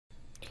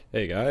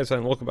Hey guys,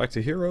 and welcome back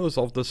to Heroes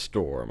of the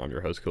Storm. I'm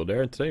your host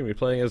Kildare, and today we'll be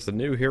playing as the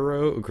new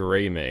hero,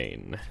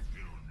 Greymane.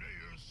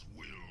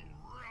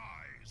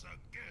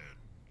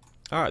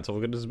 Alright, so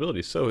we'll get his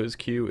abilities. So his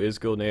Q is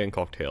Gilnean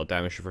Cocktail,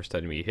 damage the first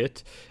enemy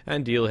hit,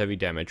 and deal heavy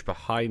damage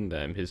behind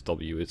them. His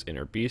W is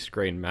Inner Beast,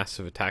 gain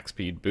massive attack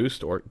speed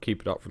boost, or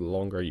keep it up for the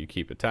longer you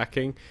keep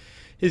attacking.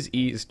 His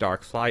E is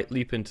Dark Flight,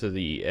 leap onto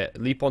the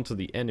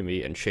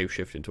enemy and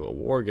shapeshift into a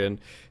Worgen.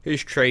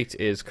 His trait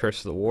is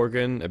Curse of the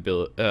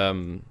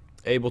Worgen,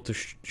 able to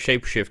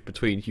shapeshift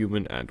between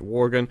human and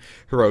Worgen.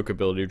 Heroic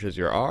ability, which is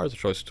your R, is a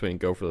choice between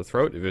Go for the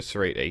Throat,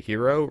 Eviscerate a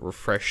hero,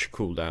 Refresh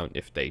cooldown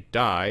if they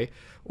die,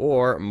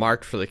 or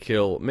Marked for the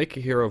Kill, make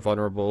a hero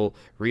vulnerable,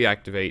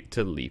 reactivate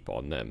to leap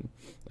on them.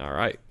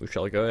 Alright, we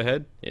shall go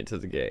ahead into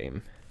the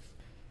game.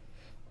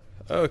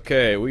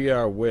 Okay, we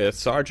are with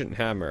Sergeant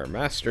Hammer,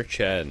 Master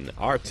Chen,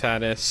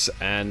 Artanis,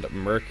 and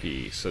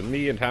Murky. So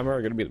me and Hammer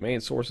are going to be the main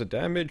source of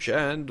damage,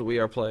 and we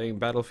are playing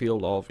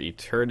Battlefield of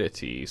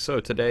Eternity. So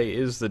today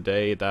is the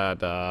day that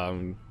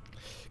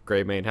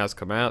Greymane has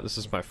come out. This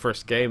is my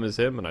first game as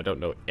him, and I don't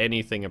know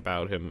anything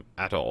about him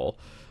at all.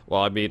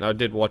 Well, I mean, I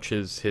did watch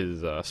his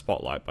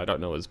spotlight, but I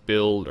don't know his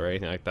build or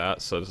anything like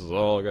that, so this is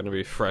all going to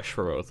be fresh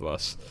for both of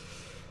us.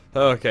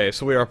 Okay,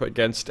 so we are up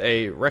against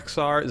a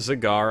Rexxar,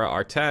 Zagara,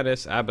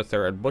 Artanis,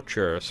 Abathur, and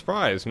Butcher.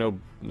 Surprise, no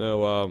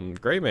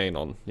Greymane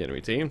on the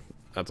enemy team.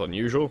 That's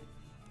unusual.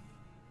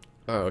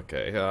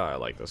 Okay, I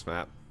like this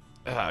map.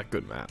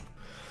 Good map.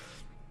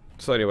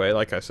 So anyway,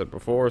 like I said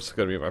before, it's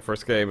going to be my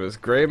first game as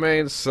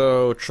Greymane,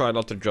 so try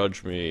not to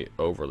judge me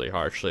overly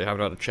harshly. I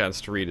haven't had a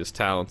chance to read his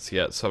talents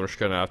yet, so I'm just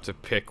going to have to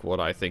pick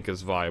what I think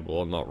is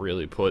viable and not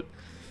really put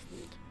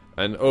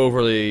an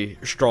overly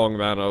strong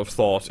amount of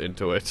thought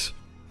into it.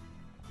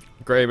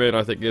 Greymane,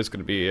 I think, is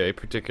going to be a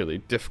particularly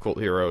difficult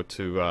hero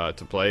to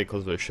play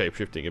because of his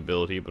shape-shifting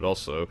ability, but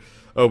also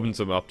opens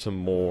him up to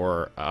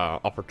more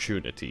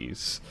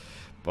opportunities.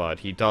 But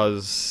he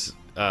does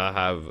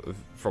have,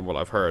 from what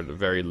I've heard, a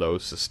very low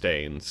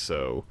sustain,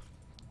 so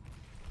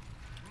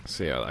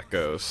see how that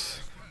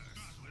goes.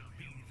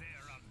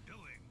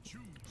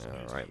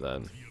 Alright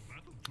then.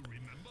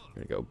 I'm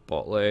gonna go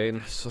bot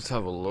lane, so let's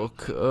have a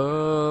look.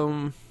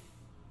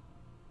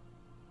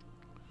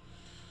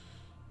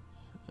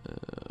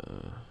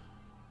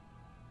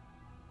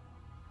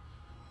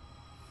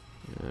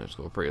 Yeah, it's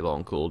got a pretty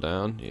long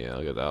cooldown. Yeah,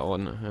 I'll get that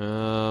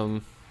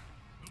one.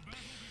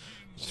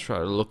 Let's try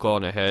to look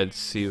on ahead,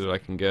 see what I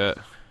can get.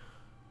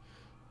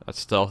 That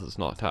stealth is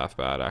not half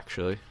bad,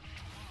 actually.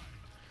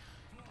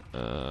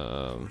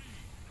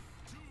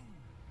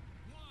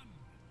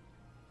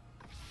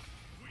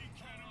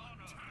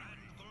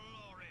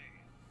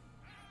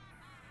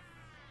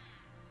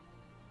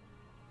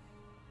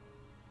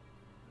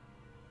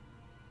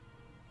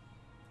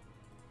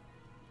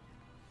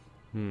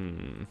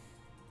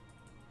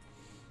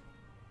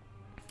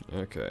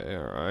 Okay,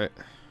 alright.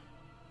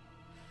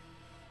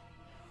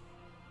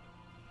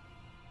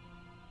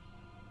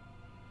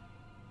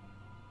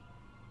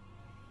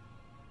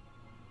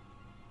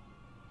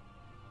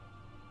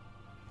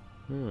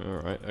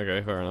 Alright,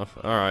 okay, fair enough.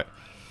 Alright.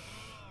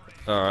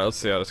 Alright, let's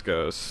see how this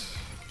goes.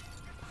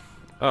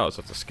 Oh,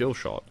 so it's a skill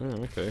shot.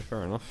 Okay,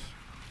 fair enough.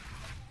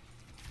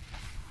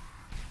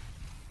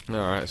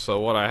 Alright, so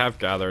what I have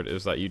gathered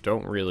is that you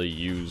don't really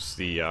use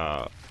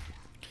the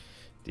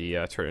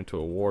turn into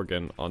a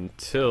Worgen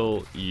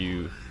until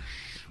you...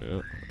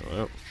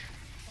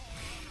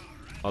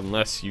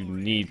 unless you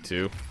need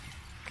to,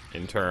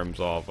 in terms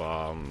of,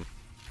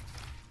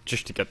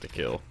 just to get the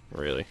kill,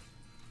 really.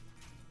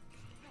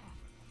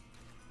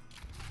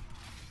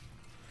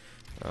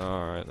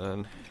 Alright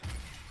then.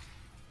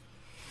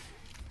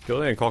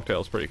 Gilnean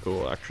Cocktail is pretty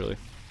cool, actually.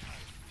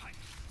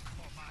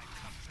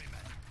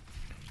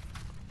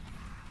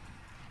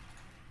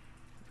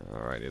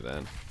 Alrighty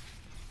then.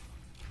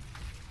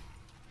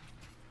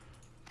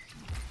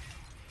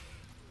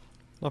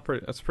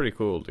 That's pretty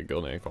cool, the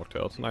Gilnean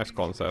Cocktail. It's a nice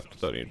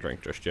concept, don't need to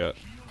drink just yet.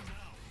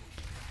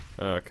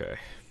 Okay.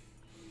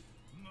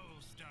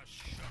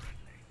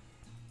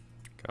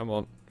 Come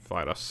on,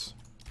 fight us.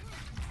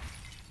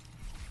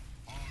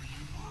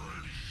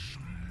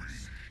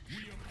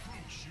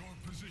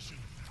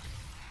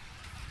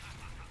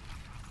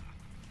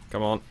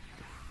 Come on.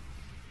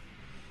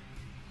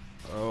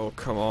 Oh,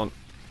 come on.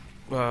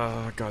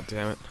 Ah, god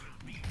damn it.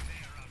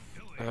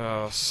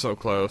 Oh, so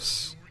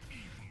close.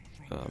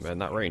 Oh man,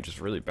 that range is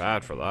really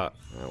bad for that.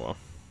 Oh well.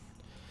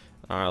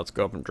 Alright, let's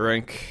go up and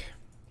drink.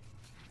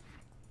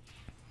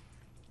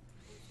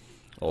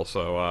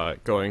 Also,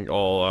 going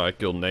all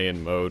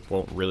Gilnean mode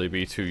won't really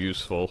be too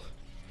useful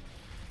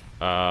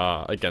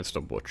against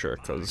a Butcher,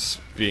 because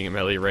being in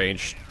melee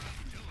range,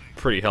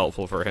 pretty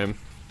helpful for him.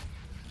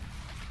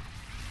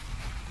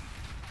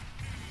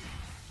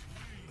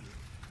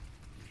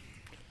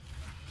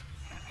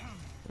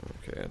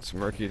 Okay, it's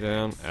Murky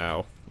down.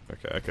 Ow.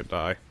 Okay, I could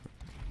die.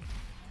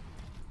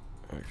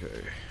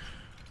 Okay.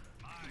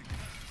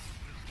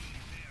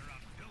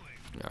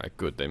 Alright,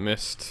 good, they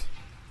missed.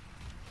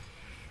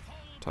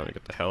 Time to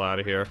get the hell out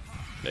of here.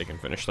 They can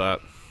finish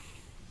that.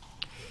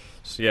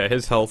 So yeah,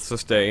 his health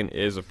sustain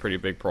is a pretty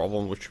big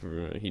problem, which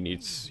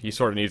he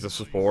sort of needs a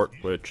support,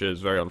 which is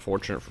very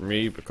unfortunate for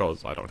me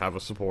because I don't have a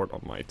support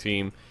on my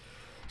team.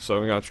 So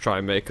I'm going to try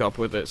and make up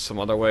with it some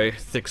other way.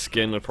 Thick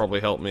skin would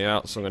probably help me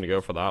out, so I'm going to go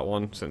for that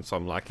one since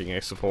I'm lacking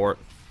a support.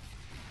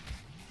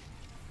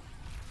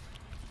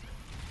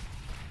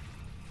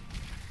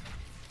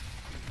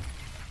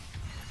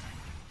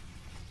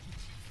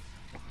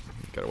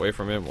 Get away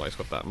from him while he's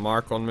got that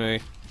mark on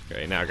me.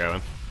 Okay, now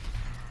going.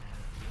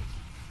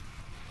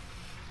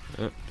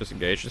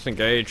 Disengage,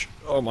 disengage.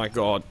 Oh my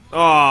god.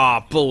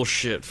 Ah,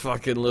 bullshit.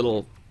 Fucking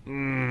little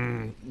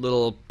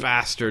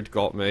bastard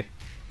got me.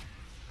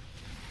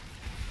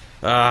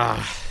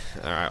 Alright,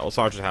 well,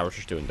 Sergeant Howard's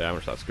just doing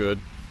damage, that's good.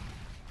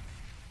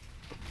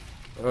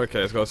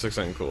 Okay, it's got a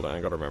 6-second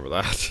cooldown, gotta remember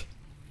that.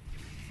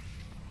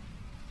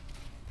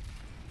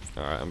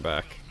 Alright, I'm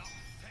back.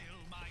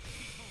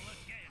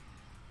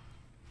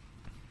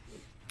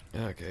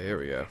 Okay, here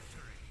we go.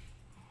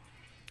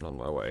 On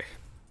my way.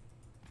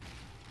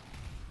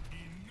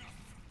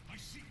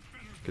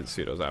 You can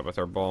see those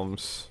avatar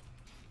bombs.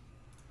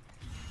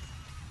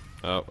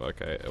 Oh,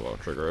 okay, it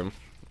won't trigger him.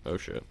 Oh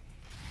shit.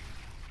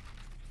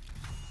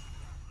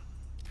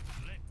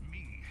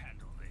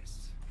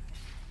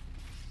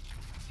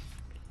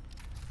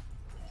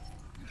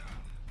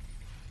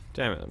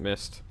 Damn it, I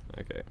missed.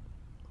 Okay.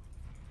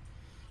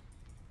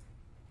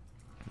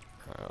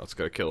 Alright, let's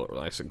go kill it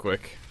nice and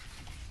quick.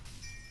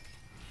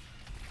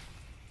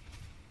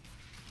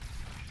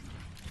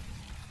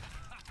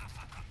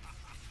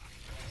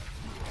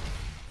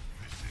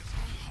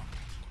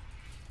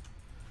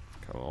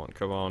 Come on,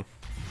 come on.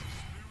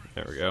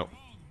 There we go.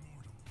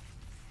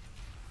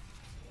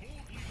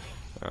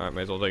 Alright,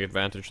 may as well take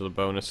advantage of the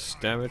bonus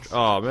damage.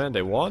 Oh man,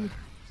 they won?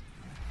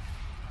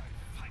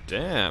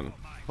 Damn.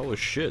 Holy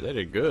shit, they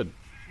did good.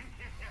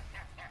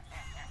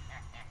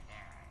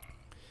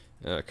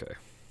 Okay.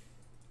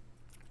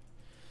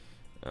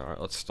 Alright,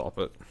 let's stop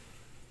it.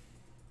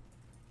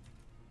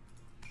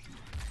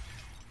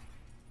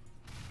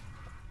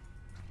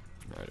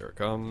 Alright, here it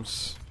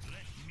comes.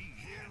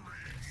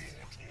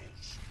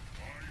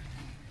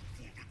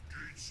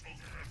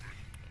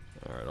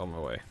 Alright, on my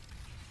way.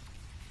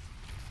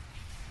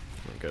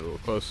 I'll get a little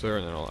closer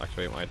and then I'll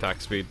activate my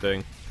attack speed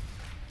thing.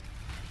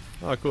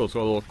 Oh cool, it's got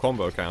a little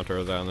combo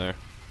counter down there.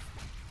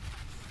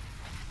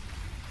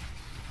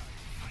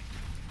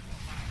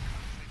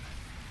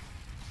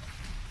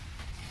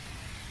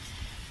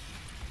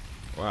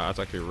 Wow, that's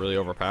actually really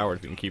overpowered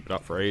if you can keep it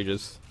up for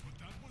ages.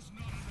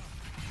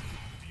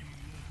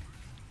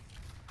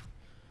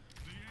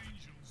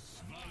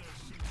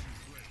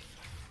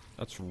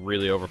 That's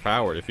really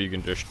overpowered if you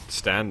can just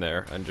stand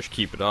there and just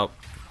keep it up.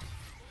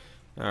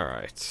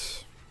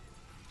 Alright.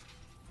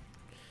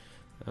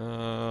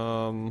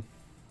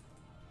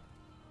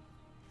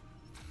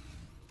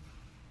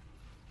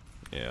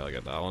 Yeah, I'll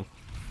get that one.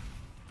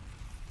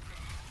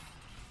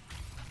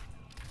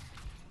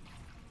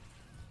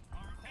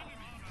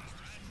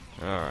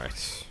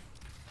 Alright.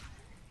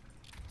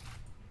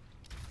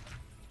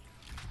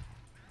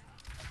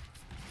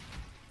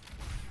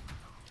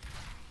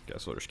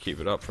 Guess we'll just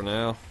keep it up for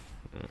now.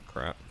 Oh,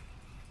 crap.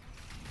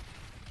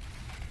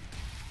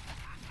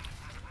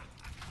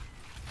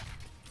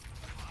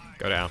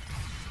 Go down.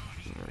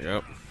 There we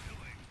go.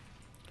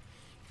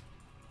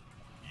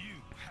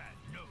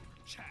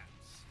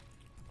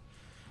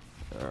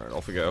 Alright,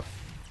 off we go.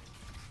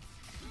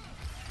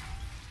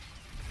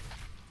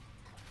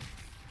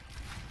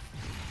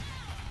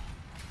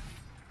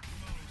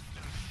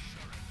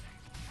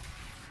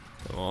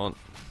 Come on.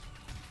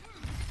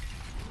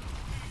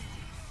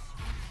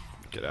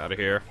 Get out of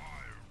here.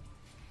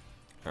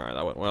 Alright,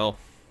 that went well.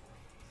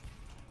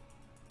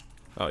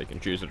 Oh, you can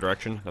choose the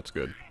direction? That's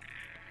good.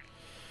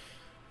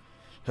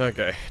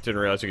 Okay, didn't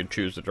realize you could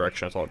choose the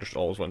direction. I thought it just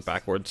always went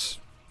backwards.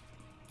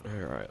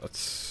 Alright,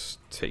 let's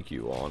take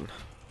you on.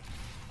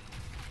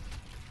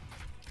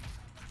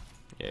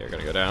 Yeah, you're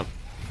gonna go down.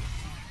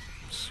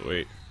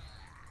 Sweet.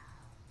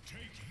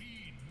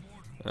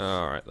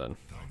 Alright then.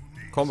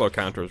 Combo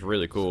counter is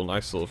really cool,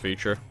 nice little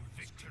feature.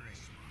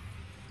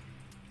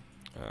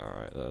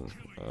 Alright then.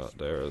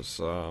 There's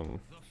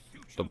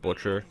the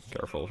butcher.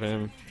 Careful of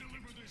him.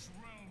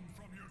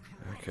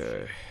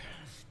 Okay.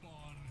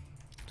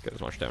 Let's get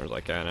as much damage as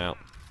I can out.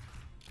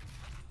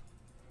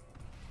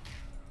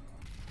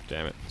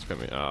 Damn it. It's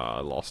gonna be I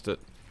lost it.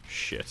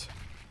 Shit.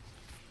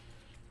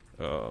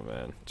 Oh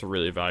man. It's a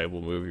really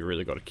valuable move, you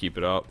really gotta keep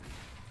it up.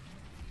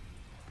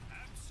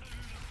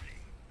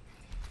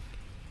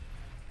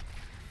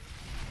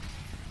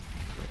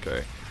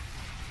 Okay.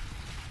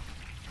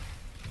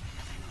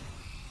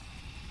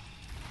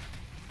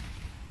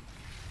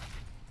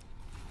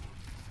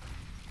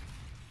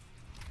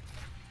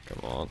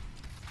 Come on.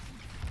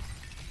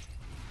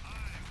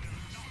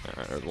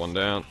 Alright, there's one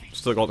down.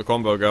 Still got the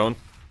combo going.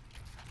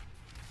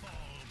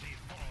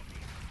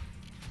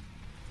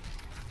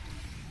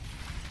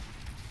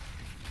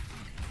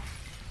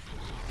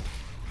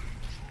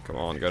 Come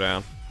on, go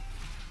down.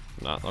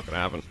 Nah, not gonna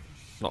happen.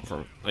 Not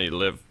from. I need to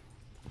live.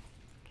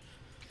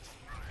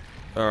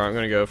 Alright, I'm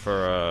gonna go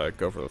for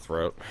the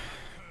throat.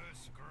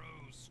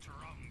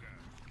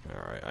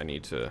 Alright, I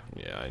need to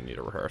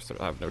rehearse.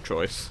 I have no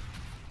choice.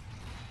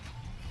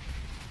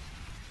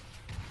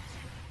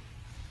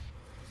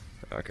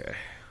 Okay.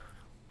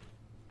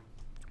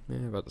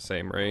 Yeah, about the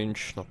same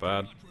range, not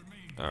bad.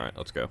 Alright,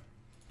 let's go.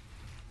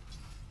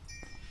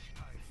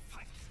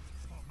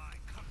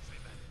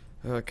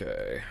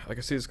 Okay, I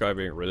can see this guy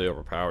being really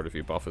overpowered if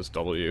you buff his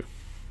W.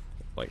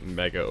 Like,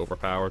 mega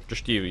overpowered.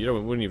 Just you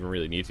wouldn't even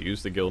really need to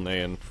use the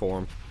Greymane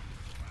form.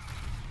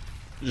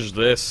 Just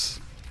this.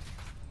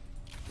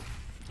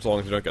 As long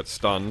as you don't get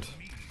stunned.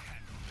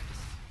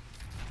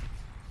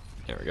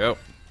 There we go.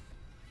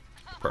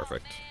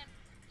 Perfect.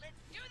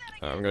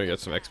 I'm gonna get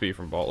some XP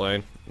from bot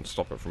lane and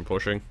stop it from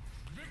pushing.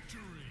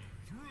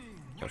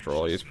 After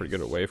all, he's pretty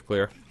good at wave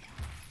clear.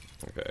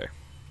 Okay.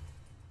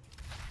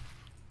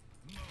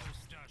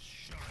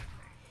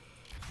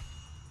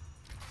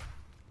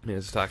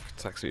 His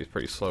attack speed is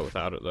pretty slow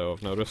without it, though,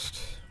 I've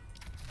noticed.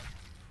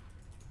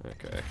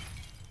 Okay.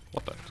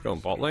 What the? It's going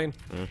bot lane?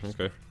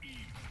 Okay.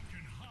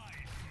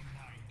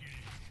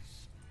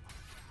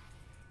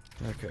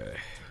 Okay.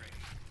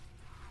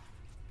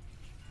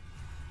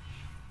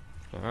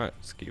 Alright,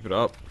 let's keep it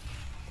up.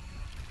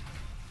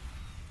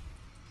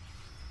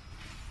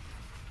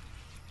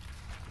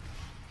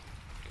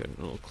 Getting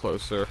a little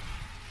closer.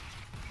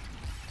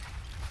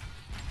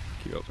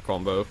 Keep up the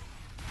combo.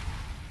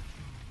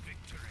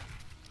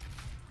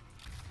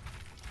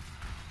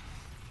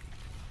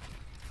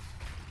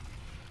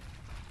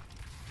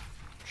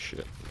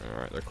 Shit.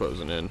 Alright, they're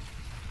closing in.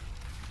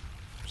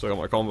 Still got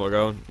my combo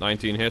going.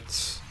 19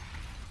 hits.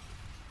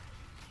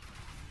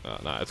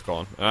 Nah, it's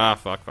gone. Ah,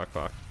 fuck.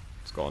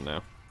 It's gone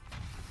now.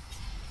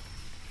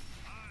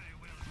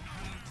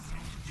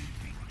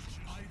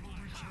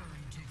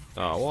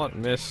 Oh, what?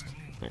 Missed.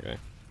 Okay.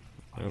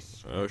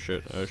 Oh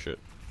shit.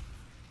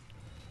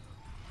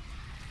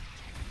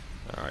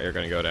 Alright, you're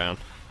gonna go down.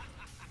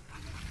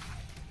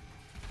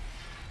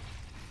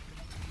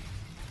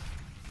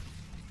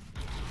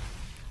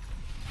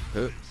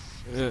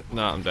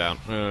 Nah, I'm down.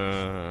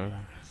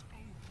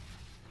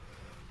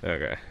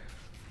 Okay.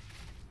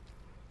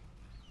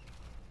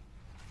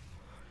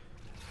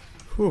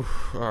 Whew,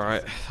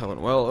 alright, that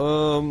went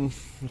well.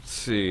 Let's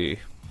see.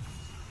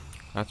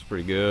 That's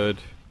pretty good.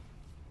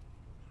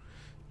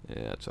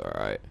 Yeah, that's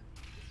alright.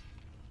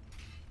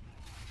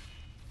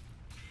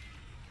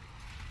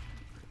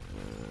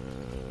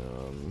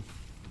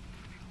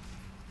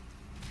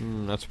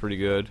 That's pretty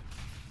good.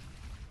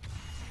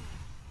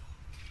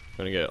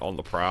 Gonna get on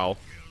the prowl.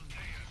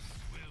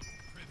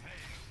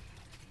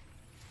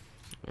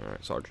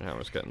 Alright, Sergeant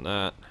Hammer's getting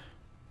that.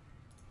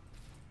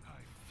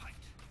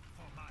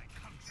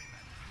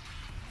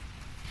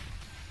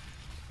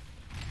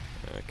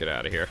 Get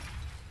out of here.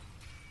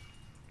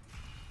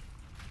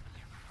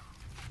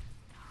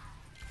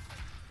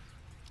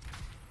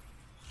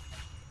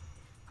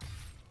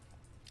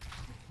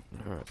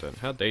 Alright then,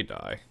 how'd they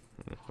die?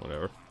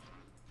 Whatever.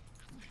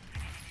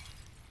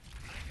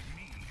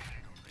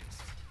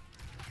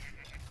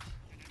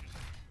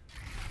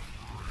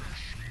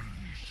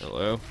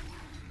 Hello?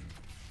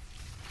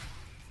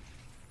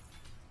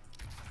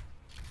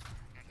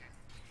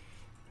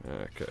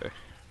 Okay.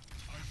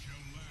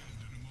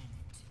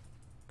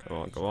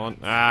 Come on.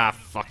 Ah,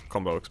 fuck,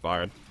 combo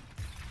expired.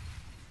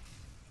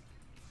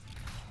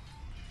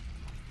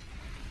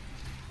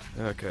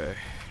 Okay.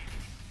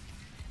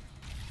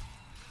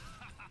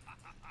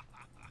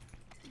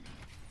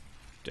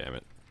 Damn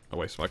it. I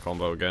wasted my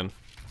combo again.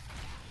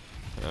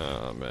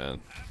 Oh, man.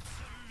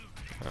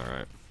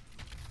 Alright.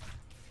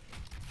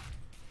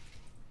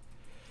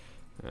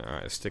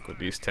 Alright, stick with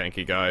these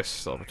tanky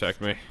guys. They'll protect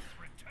me.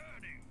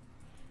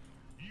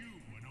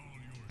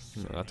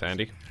 That's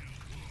handy.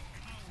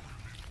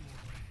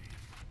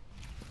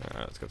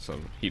 Alright, let's get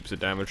some heaps of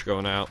damage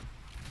going out.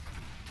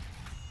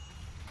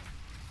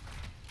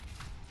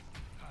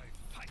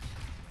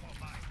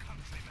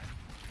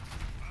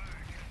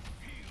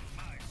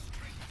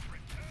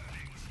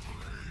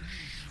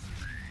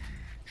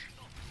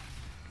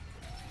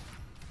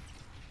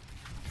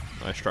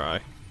 Nice try.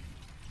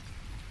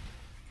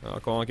 Oh,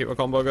 come on, keep my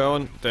combo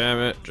going. Damn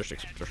it, just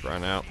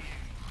ran out.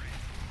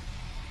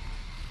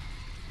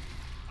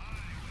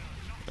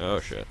 Oh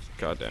shit,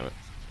 god damn it.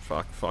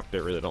 Fuck, they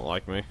really don't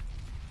like me.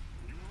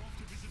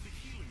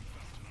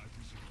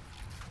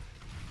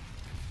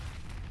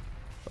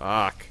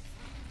 Fuck.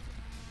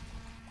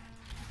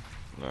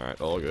 Alright,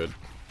 all good.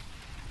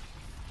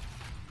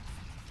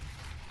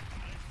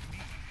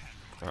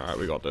 Alright,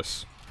 we got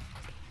this.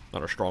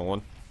 Not a strong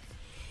one.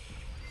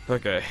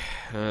 Okay.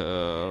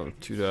 2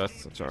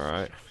 deaths, that's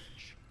alright.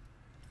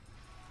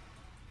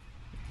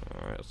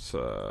 Alright, let's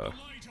gonna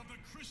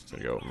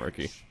go with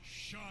Murky.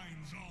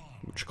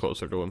 Much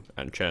closer to him,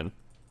 and Chen.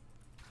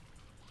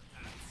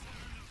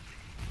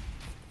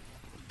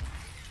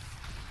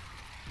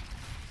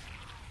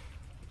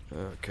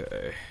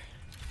 Okay.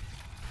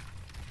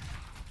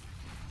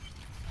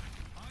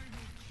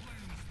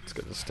 Let's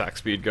get this attack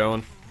speed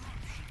going.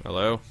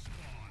 Hello?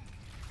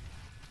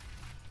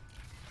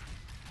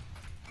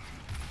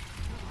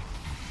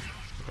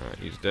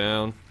 He's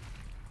down.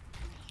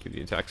 Keep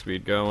the attack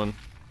speed going.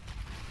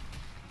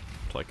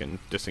 So I can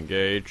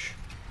disengage.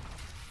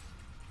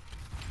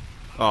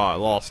 Oh, I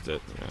lost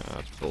it. Yeah,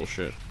 that's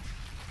bullshit.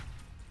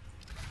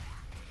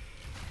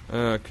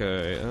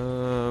 Okay,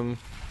 let's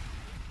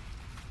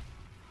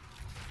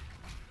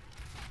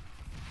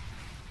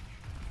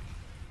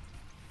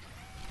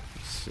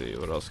see,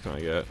 what else can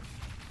I get?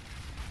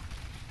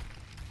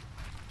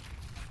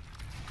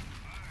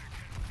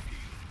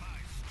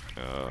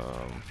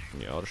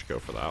 Yeah, I'll just go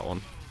for that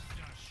one.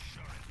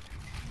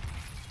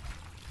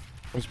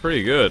 He's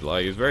pretty good.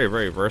 Like, he's very,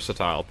 very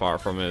versatile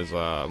apart from his,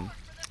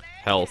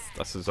 health.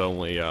 That's his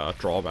only,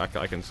 drawback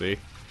I can see.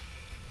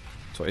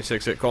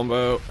 26 hit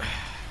combo.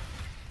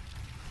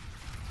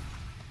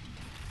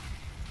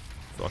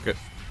 Fuck it.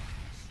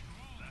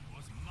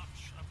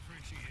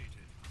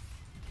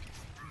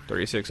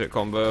 36 hit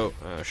combo.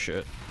 Oh,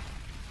 shit.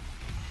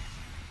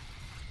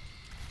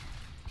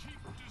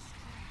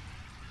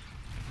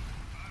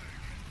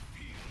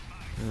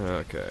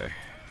 Okay.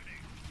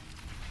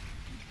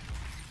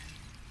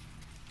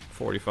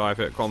 45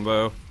 hit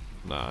combo.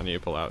 Nah, I need to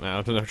pull out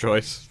now. No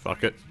choice.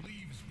 Fuck it.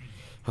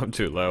 I'm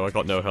too low. I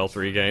got no health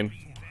regain.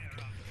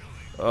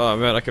 Oh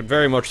man, I could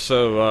very much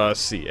so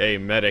see a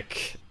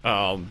medic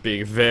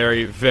being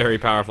very, very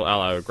powerful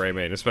ally with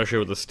Greymane, especially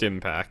with the stim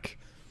pack.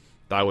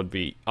 That would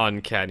be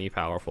uncanny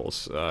powerful.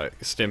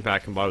 Stim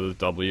pack combined with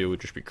W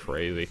would just be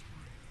crazy.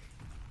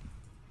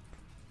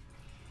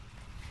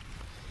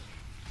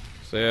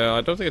 So yeah,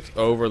 I don't think it's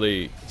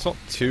overly... It's not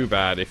too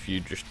bad if you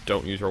just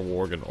don't use your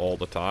Worgen all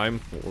the time,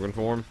 Worgen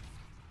form.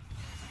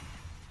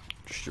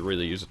 Just to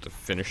really use it to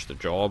finish the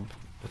job.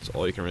 That's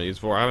all you can really use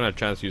it for. I haven't had a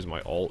chance to use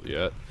my ult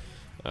yet.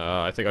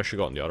 I think I should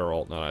have gotten the other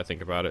ult now that I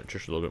think about it.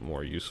 Just a little bit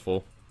more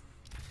useful.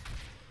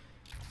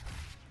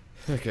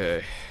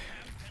 Okay.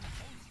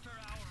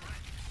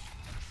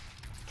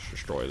 Let's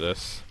destroy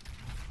this.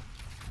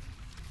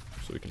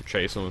 So we can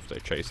chase them if they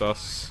chase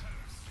us.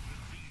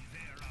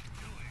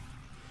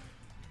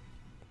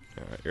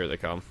 Alright, here they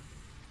come.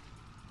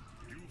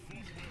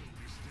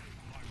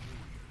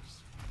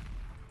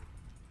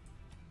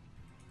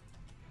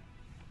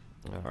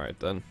 Alright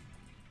then.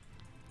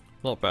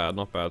 Not bad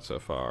so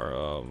far.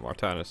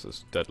 Artanis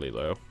is deadly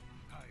low.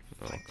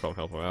 I'll come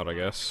help him out, I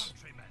guess.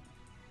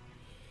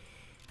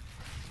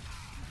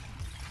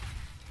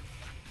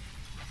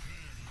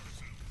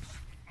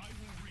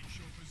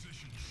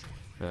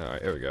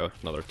 Alright, here we go.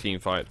 Another team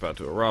fight about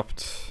to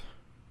erupt.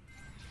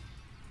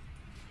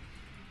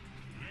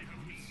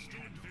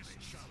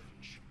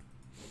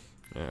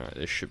 Alright,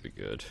 this should be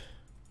good.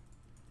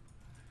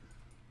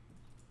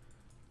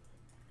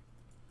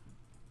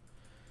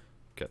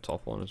 Get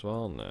top one as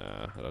well?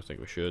 Nah, I don't think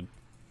we should.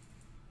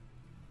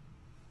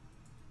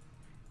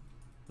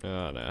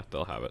 Nah,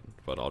 they'll have it,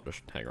 but I'll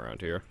just hang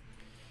around here.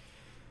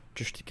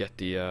 Just to get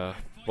the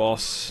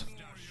boss.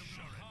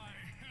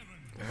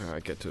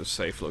 Alright, get to a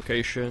safe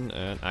location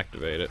and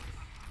activate it.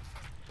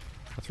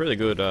 That's really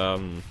good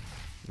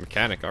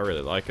mechanic, I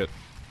really like it.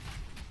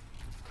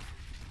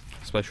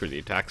 Especially the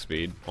attack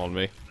speed on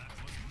me.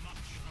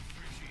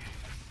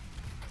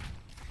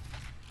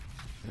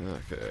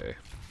 Okay.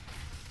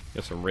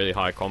 Get some really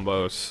high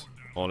combos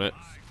on it.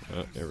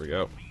 Oh, here we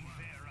go.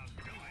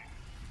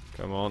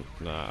 Come on.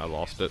 Nah, I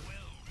lost it.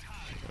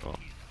 Oh.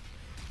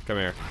 Come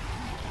here.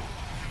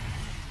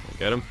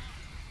 Get him?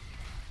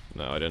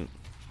 No, I didn't.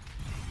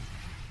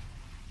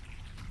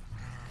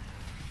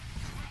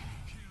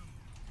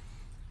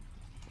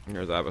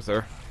 There's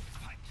Abathur.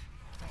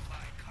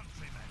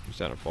 He's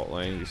down at bot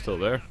lane. He's still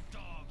there.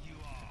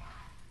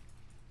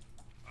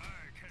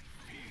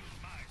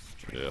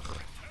 Ugh.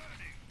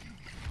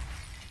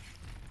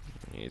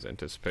 He's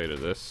anticipated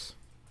this.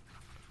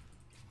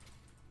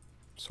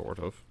 Sort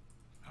of.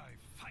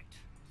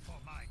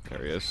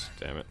 There he is.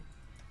 Damn it.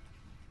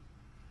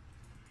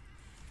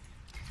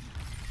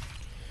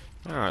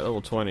 Alright,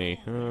 level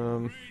 20.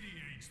 Oh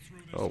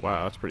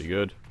wow, that's pretty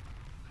good.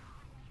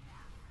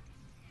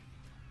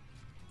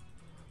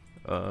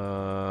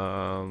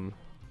 I'm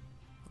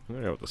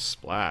gonna go with the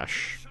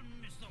splash.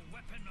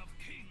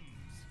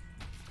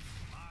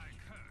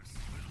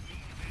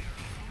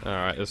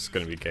 Alright, this is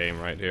gonna be game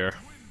right here.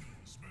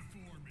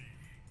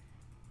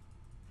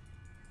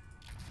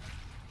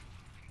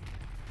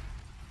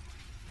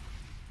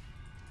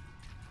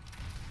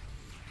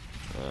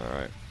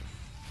 Alright.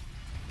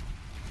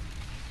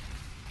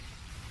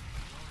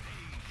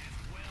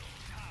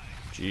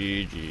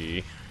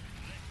 GG.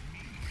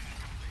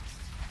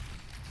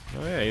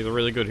 Oh yeah, he's a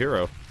really good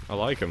hero. I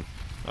like him.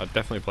 I'd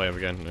definitely play him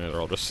again. Yeah, they're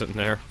all just sitting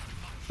there,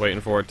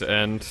 waiting for it to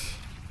end.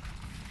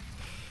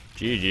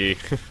 GG.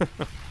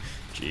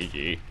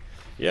 GG.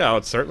 Yeah, I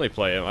would certainly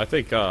play him. I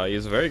think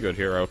he's a very good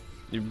hero.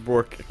 You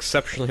work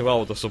exceptionally well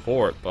with the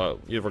support, but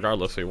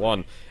regardless, he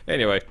won.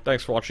 Anyway,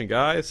 thanks for watching,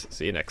 guys.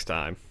 See you next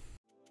time.